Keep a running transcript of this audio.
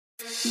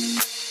What's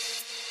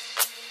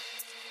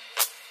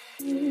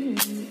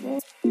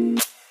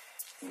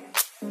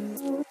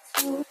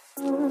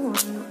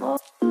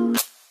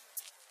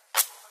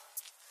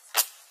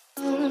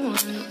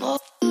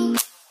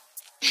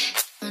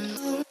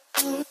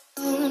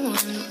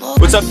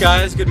up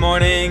guys, good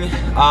morning.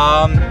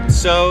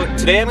 So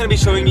today I'm going to be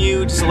showing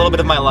you just a little bit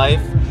of my life.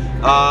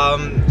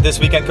 This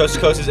weekend Coast to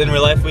Coast is in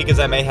real life week, as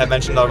I may have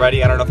mentioned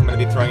already. I don't know if I'm going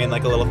to be throwing in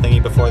like a little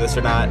thingy before this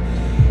or not.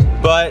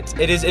 But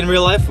it is in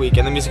real life week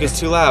and the music is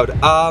too loud.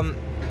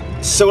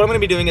 So what I'm going to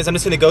be doing is I'm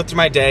just going to go through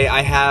my day.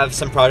 I have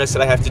some projects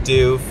that I have to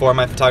do for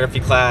my photography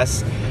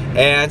class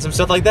and some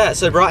stuff like that.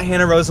 So I brought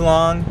Hannah Rose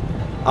along.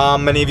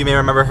 Many of you may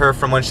remember her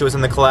from when she was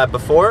in the collab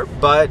before,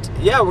 but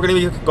yeah, we're going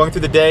to be going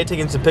through the day,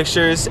 taking some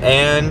pictures,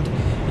 and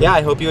yeah,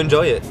 I hope you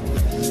enjoy it.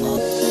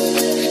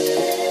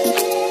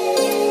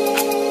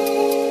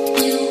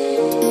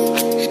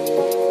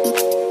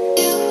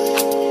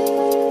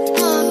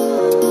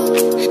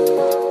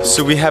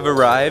 So we have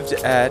arrived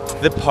at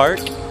the park,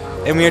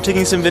 and we are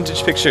taking some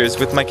vintage pictures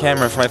with my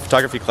camera for my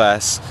photography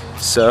class.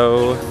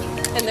 So,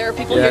 and there are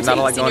people here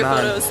taking senior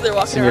photos. They're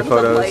walking around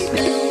with a light.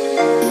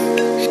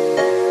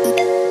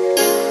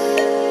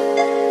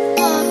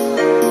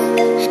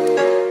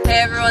 Hey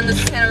everyone,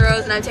 this is Hannah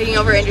Rose, and I'm taking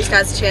over Andrew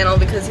Scott's channel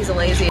because he's a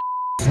lazy.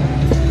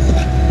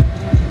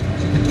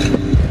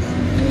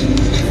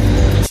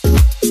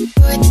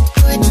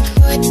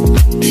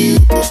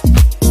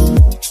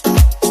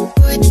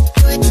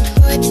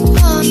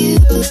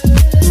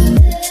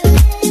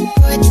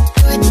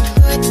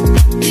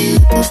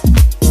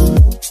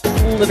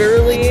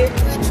 Literally,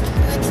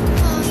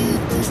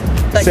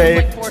 like,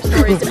 like 4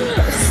 stories.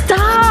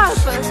 Stop!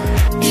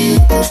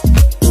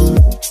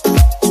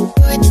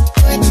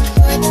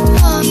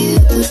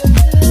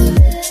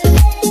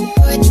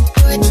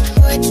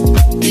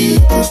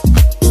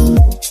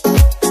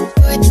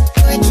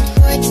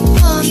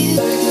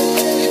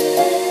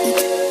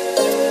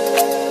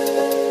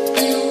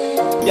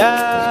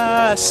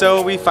 Yeah,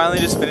 so we finally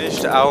just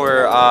finished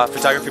our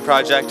photography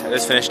project. I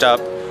just finished up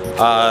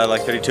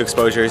like 32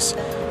 exposures.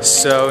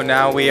 So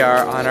now we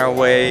are on our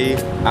way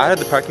out of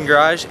the parking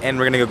garage, and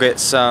we're gonna go get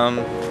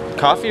some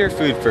coffee or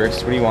food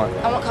first. What do you want?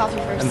 I want coffee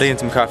first. I'm thinking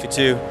some coffee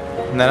too.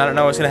 And then I don't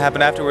know what's gonna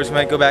happen afterwards. We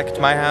might go back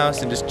to my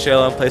house and just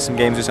chill and play some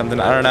games or something.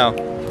 I don't know.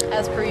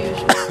 As per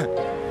usual.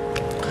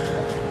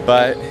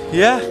 But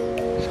yeah,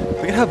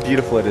 look at how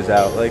beautiful it is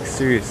out. Like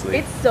seriously.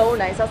 It's so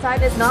nice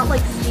outside. It's not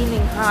like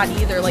steaming hot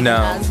either, like no. It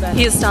has been.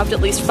 He has stopped at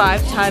least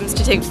 5 times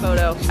to take a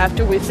photo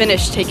after we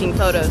finished taking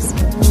photos.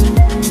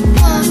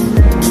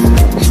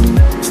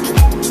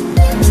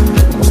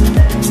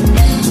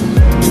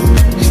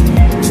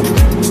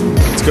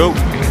 Let's go.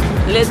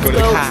 Let's go. To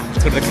the car.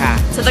 Let's go to the car.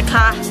 To the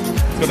car. Let's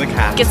go to the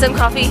car. Get some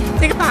coffee.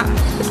 Take a bath.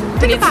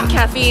 We need some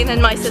caffeine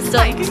in my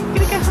system.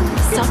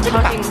 Stop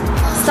talking.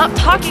 Stop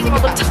talking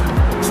all the time.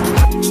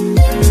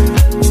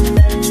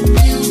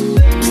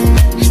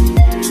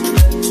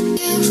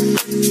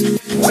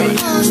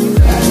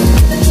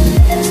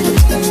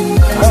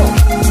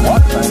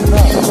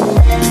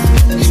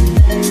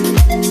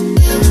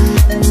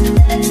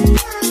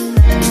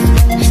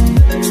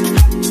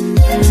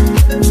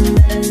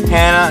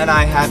 Hannah and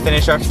I have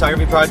finished our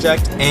photography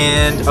project,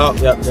 and oh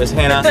yep, there's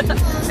Hannah.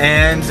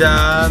 And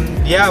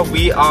yeah,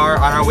 we are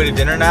on our way to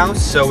dinner now,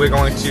 so we're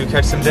going to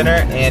catch some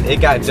dinner, and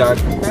it got dark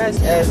as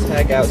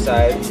heck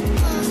outside.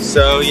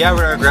 So yeah,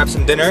 we're gonna grab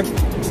some dinner,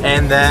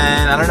 and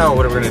then I don't know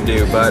what we're gonna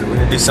do, but we're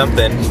gonna do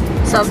something.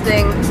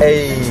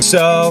 Hey.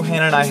 So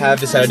Hannah and I have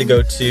decided to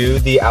go to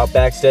the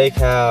Outback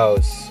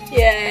Steakhouse.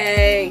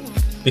 Yay!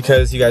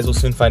 Because you guys will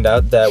soon find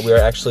out that we are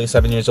actually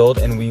 7 years old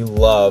and we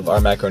love our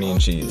macaroni and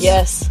cheese.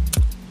 Yes.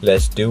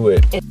 Let's do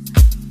it.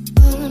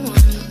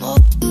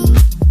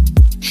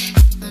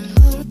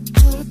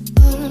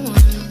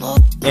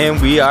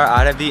 And we are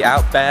out of the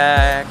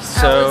Outback.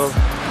 So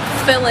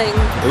filling.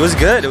 It was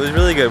good. It was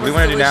really good. What do you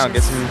want to do now?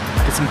 Get some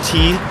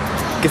tea.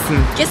 Get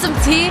some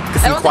tea.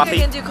 I don't think I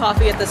can do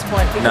coffee at this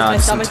point because my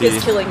stomach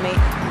is killing me.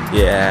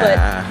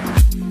 Yeah.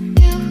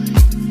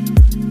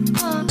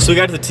 So we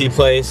got to the tea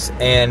place,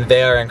 and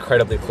they are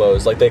incredibly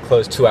closed. Like, they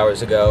closed 2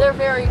 hours ago. They're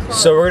very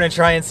close. So we're gonna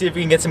try and see if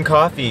we can get some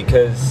coffee,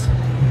 cause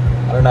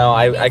I don't know.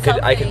 I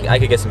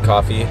could get some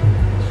coffee.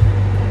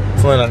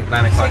 It's only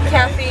 9 o'clock.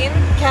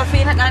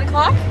 Caffeine at 9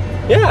 o'clock.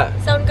 Yeah.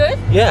 Sound good?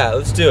 Yeah.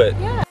 Let's do it.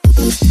 Yeah.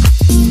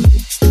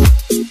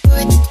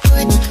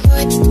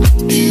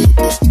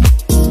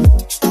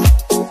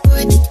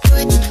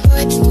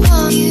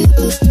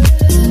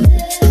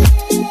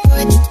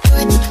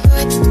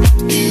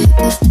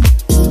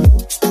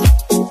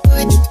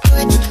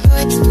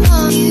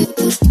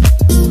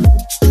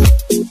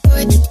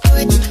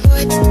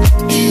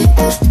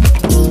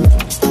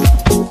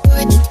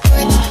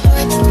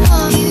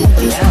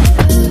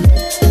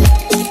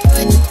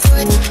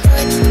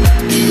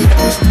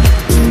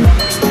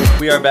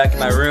 We are back in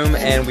my room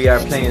and we are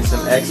playing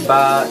some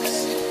Xbox,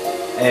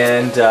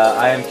 and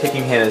I am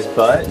kicking Hannah's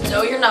butt.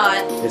 No, you're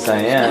not. Yes, I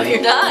am. No,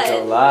 you're not.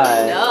 Don't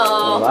lie. No.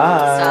 Don't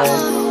lie. Stop.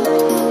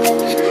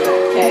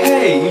 Okay.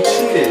 Hey, you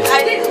cheated.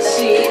 I didn't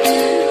cheat.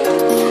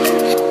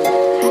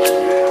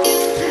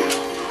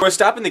 We're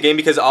stopping the game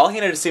because all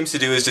Hannah seems to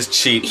do is just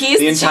cheat He's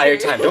the entire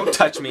cheating. time. Don't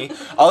touch me.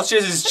 All she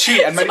does is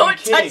cheat. I'm not even Don't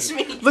kidding. touch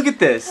me. Look at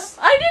this.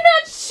 I did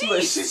not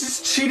cheat. She's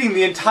just cheating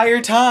the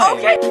entire time.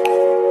 Okay.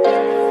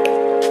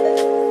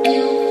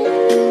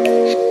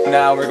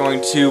 Now we're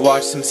going to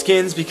watch some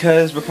Skins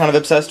because we're kind of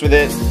obsessed with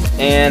it.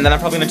 And then I'm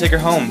probably going to take her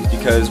home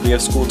because we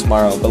have school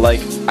tomorrow. But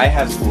like, I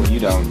have school, you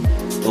don't.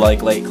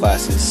 Like late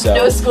classes, so.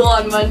 No school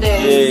on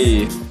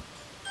Mondays. Yay.